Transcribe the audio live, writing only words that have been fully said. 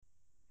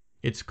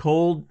It's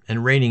cold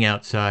and raining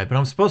outside, but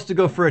I'm supposed to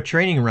go for a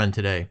training run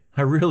today.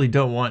 I really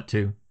don't want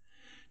to.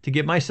 To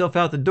get myself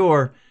out the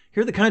door,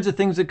 here are the kinds of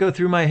things that go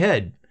through my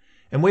head,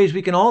 and ways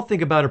we can all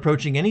think about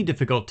approaching any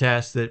difficult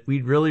task that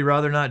we'd really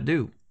rather not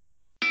do.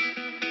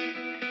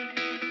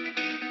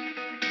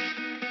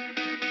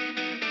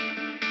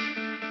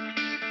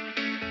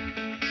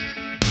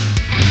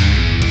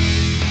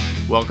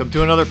 Welcome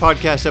to another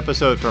podcast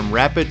episode from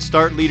Rapid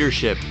Start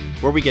Leadership,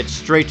 where we get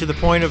straight to the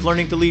point of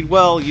learning to lead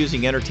well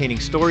using entertaining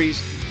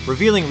stories,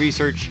 revealing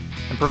research,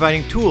 and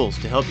providing tools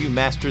to help you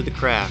master the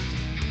craft.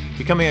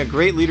 Becoming a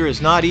great leader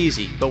is not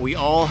easy, but we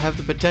all have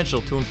the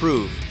potential to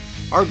improve.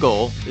 Our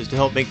goal is to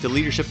help make the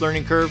leadership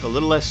learning curve a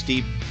little less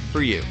steep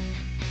for you.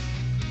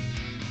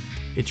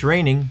 It's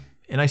raining,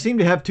 and I seem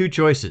to have two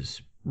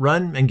choices: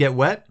 run and get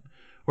wet,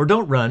 or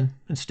don't run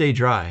and stay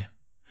dry.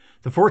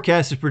 The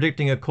forecast is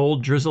predicting a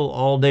cold drizzle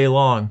all day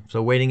long,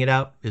 so waiting it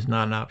out is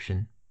not an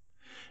option.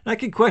 And I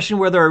could question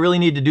whether I really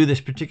need to do this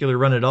particular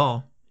run at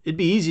all. It'd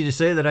be easy to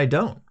say that I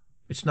don't.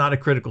 It's not a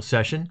critical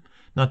session,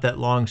 not that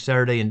long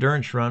Saturday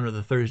endurance run or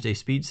the Thursday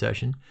speed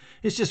session.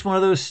 It's just one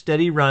of those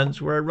steady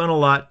runs where I run a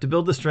lot to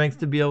build the strength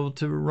to be able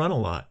to run a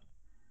lot.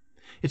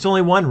 It's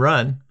only one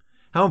run.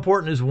 How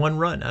important is one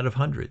run out of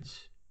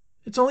hundreds?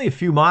 It's only a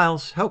few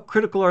miles. How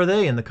critical are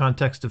they in the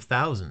context of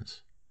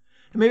thousands?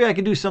 And maybe I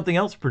could do something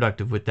else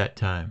productive with that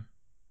time.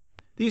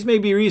 These may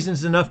be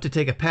reasons enough to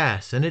take a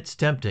pass, and it's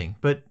tempting,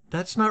 but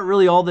that's not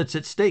really all that's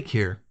at stake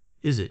here,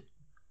 is it?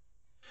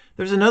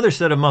 There's another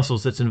set of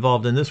muscles that's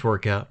involved in this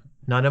workout,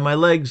 not in my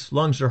legs,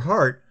 lungs, or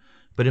heart,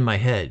 but in my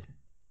head.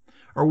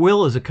 Our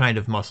will is a kind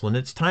of muscle, and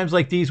it's times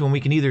like these when we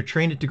can either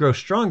train it to grow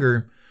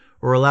stronger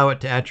or allow it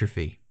to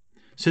atrophy.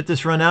 Sit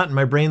this run out and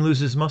my brain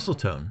loses muscle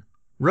tone.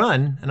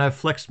 Run, and I've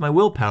flexed my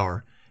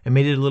willpower and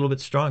made it a little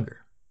bit stronger.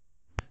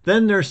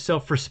 Then there's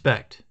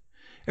self-respect.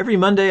 Every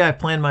Monday I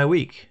plan my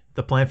week.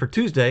 The plan for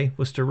Tuesday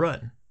was to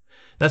run.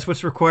 That's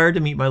what's required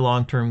to meet my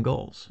long-term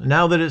goals. And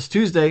now that it's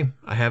Tuesday,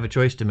 I have a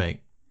choice to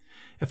make.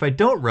 If I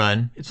don't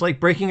run, it's like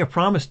breaking a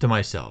promise to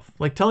myself,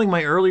 like telling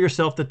my earlier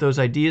self that those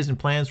ideas and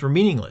plans were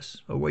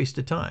meaningless, a waste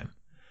of time.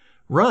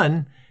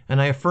 Run,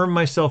 and I affirm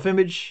my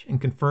self-image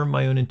and confirm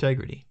my own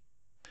integrity.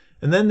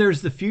 And then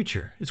there's the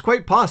future. It's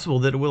quite possible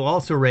that it will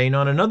also rain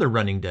on another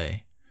running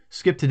day.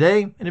 Skip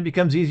today, and it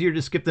becomes easier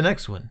to skip the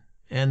next one,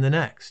 and the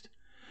next.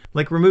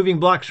 Like removing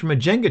blocks from a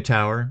Jenga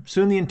tower,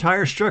 soon the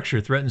entire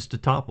structure threatens to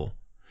topple.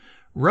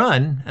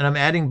 Run, and I'm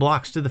adding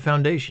blocks to the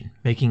foundation,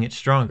 making it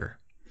stronger.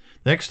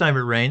 The next time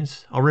it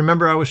rains, I'll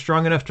remember I was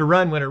strong enough to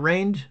run when it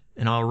rained,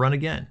 and I'll run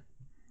again.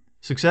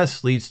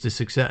 Success leads to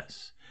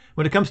success.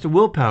 When it comes to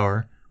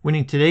willpower,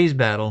 winning today's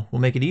battle will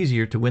make it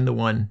easier to win the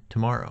one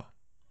tomorrow.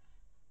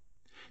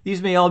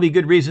 These may all be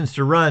good reasons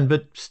to run,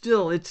 but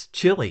still, it's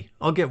chilly.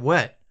 I'll get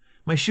wet.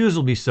 My shoes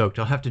will be soaked.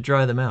 I'll have to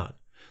dry them out.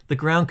 The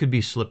ground could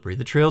be slippery.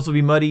 The trails will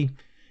be muddy.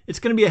 It's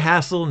going to be a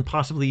hassle and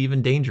possibly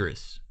even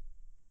dangerous.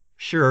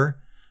 Sure,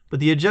 but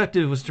the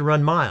objective was to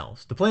run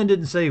miles. The plan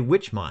didn't say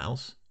which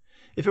miles.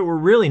 If it were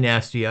really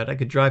nasty out, I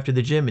could drive to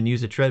the gym and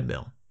use a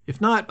treadmill.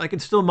 If not, I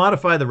could still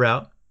modify the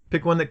route,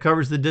 pick one that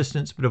covers the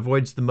distance but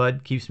avoids the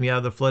mud, keeps me out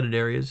of the flooded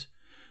areas.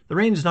 The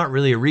rain's not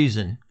really a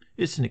reason.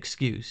 It's an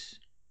excuse.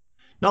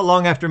 Not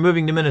long after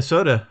moving to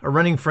Minnesota, a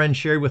running friend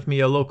shared with me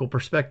a local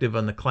perspective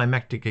on the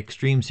climactic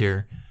extremes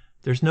here.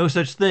 There's no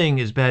such thing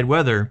as bad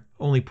weather,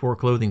 only poor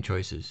clothing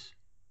choices.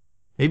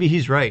 Maybe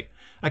he's right.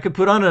 I could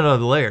put on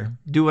another layer,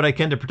 do what I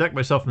can to protect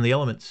myself from the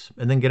elements,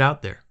 and then get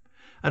out there.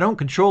 I don't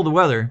control the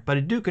weather, but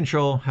I do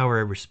control how I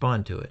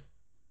respond to it.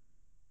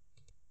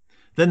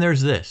 Then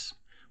there's this.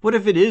 What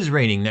if it is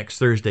raining next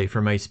Thursday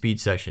for my speed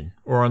session,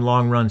 or on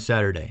long run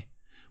Saturday?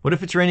 What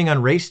if it's raining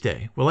on race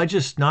day? Will I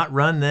just not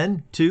run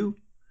then, too?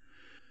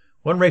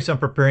 One race I'm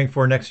preparing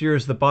for next year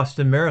is the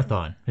Boston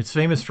Marathon. It's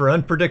famous for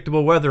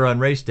unpredictable weather on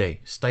race day,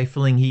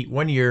 stifling heat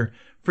one year,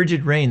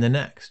 frigid rain the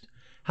next.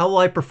 How will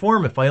I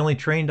perform if I only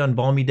trained on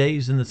balmy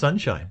days in the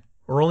sunshine,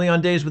 or only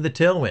on days with a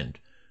tailwind,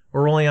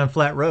 or only on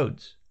flat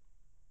roads?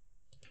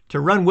 To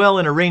run well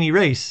in a rainy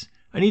race,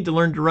 I need to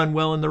learn to run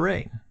well in the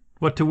rain.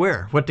 What to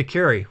wear, what to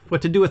carry,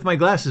 what to do with my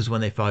glasses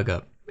when they fog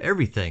up,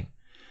 everything.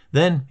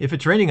 Then, if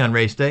it's raining on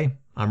race day,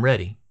 I'm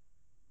ready.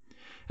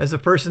 As a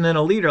person and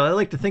a leader, I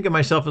like to think of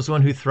myself as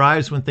one who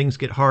thrives when things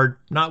get hard,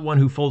 not one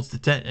who folds the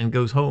tent and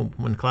goes home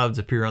when clouds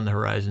appear on the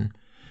horizon.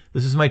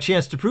 This is my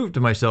chance to prove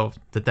to myself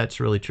that that's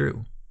really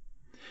true.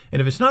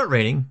 And if it's not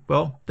raining,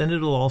 well, then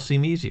it'll all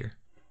seem easier.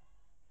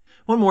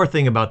 One more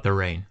thing about the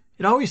rain.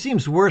 It always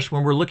seems worse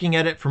when we're looking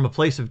at it from a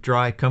place of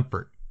dry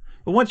comfort.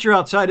 But once you're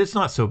outside, it's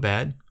not so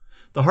bad.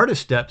 The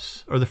hardest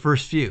steps are the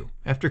first few.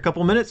 After a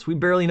couple minutes, we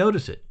barely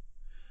notice it.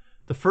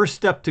 The first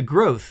step to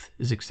growth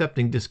is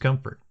accepting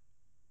discomfort.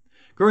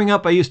 Growing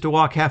up, I used to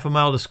walk half a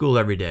mile to school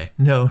every day.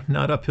 No,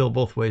 not uphill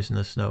both ways in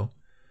the snow.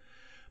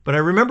 But I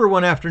remember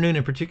one afternoon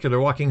in particular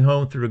walking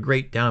home through a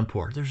great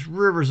downpour. There's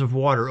rivers of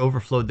water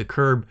overflowed the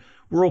curb.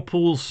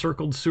 Whirlpools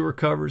circled sewer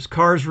covers.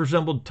 Cars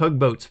resembled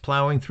tugboats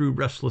plowing through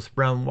restless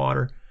brown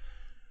water.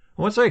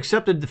 Once I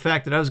accepted the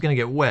fact that I was going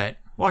to get wet,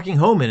 walking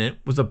home in it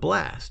was a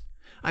blast.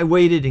 I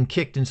waded and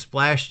kicked and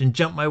splashed and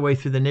jumped my way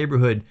through the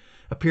neighborhood,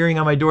 appearing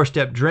on my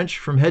doorstep drenched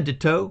from head to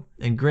toe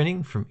and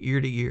grinning from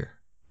ear to ear.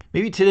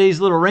 Maybe today's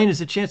little rain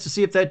is a chance to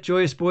see if that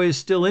joyous boy is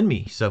still in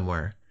me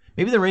somewhere.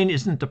 Maybe the rain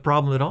isn't the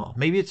problem at all.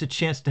 Maybe it's a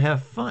chance to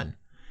have fun,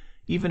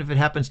 even if it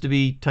happens to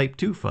be type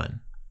 2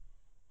 fun.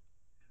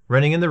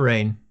 Running in the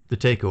rain, the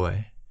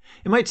takeaway.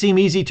 It might seem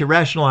easy to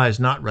rationalize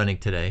not running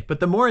today, but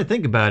the more I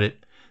think about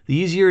it, the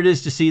easier it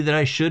is to see that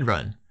I should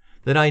run,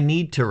 that I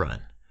need to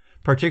run,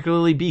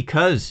 particularly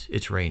because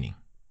it's raining.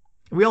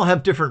 We all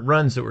have different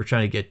runs that we're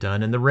trying to get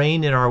done, and the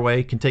rain in our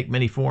way can take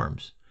many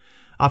forms.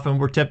 Often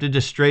we're tempted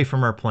to stray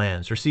from our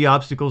plans or see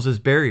obstacles as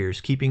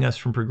barriers keeping us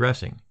from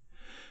progressing.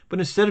 But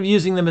instead of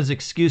using them as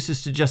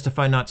excuses to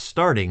justify not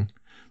starting,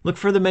 look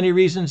for the many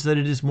reasons that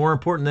it is more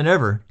important than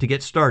ever to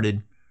get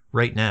started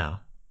right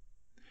now.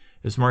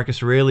 As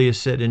Marcus Aurelius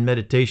said in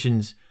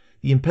Meditations,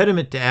 the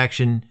impediment to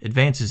action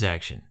advances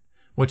action.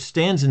 What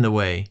stands in the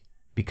way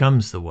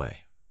becomes the way.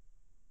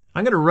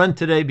 I'm going to run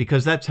today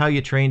because that's how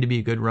you train to be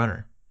a good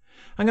runner.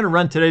 I'm going to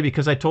run today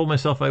because I told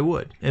myself I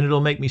would, and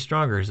it'll make me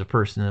stronger as a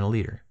person and a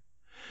leader.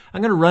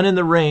 I'm going to run in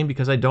the rain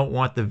because I don't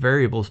want the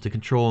variables to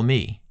control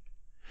me.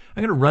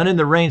 I'm going to run in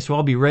the rain so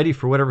I'll be ready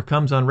for whatever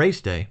comes on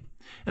race day.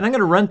 And I'm going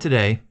to run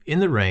today in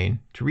the rain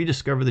to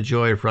rediscover the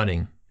joy of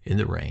running in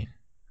the rain.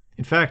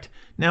 In fact,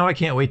 now I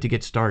can't wait to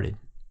get started.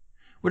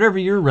 Whatever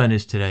your run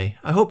is today,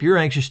 I hope you're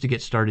anxious to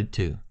get started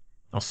too.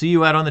 I'll see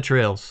you out on the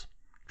trails.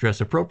 Dress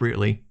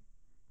appropriately.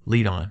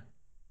 Lead on.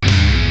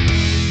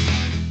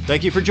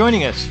 Thank you for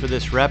joining us for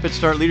this Rapid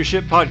Start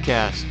Leadership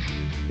podcast.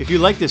 If you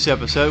like this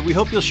episode, we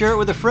hope you'll share it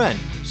with a friend,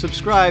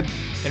 subscribe,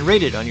 and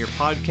rate it on your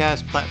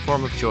podcast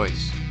platform of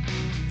choice.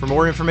 For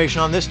more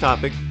information on this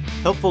topic,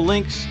 helpful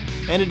links,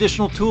 and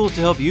additional tools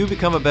to help you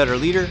become a better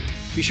leader,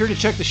 be sure to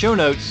check the show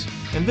notes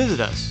and visit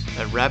us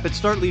at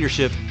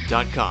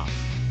rapidstartleadership.com.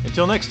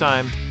 Until next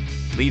time,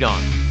 lead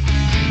on.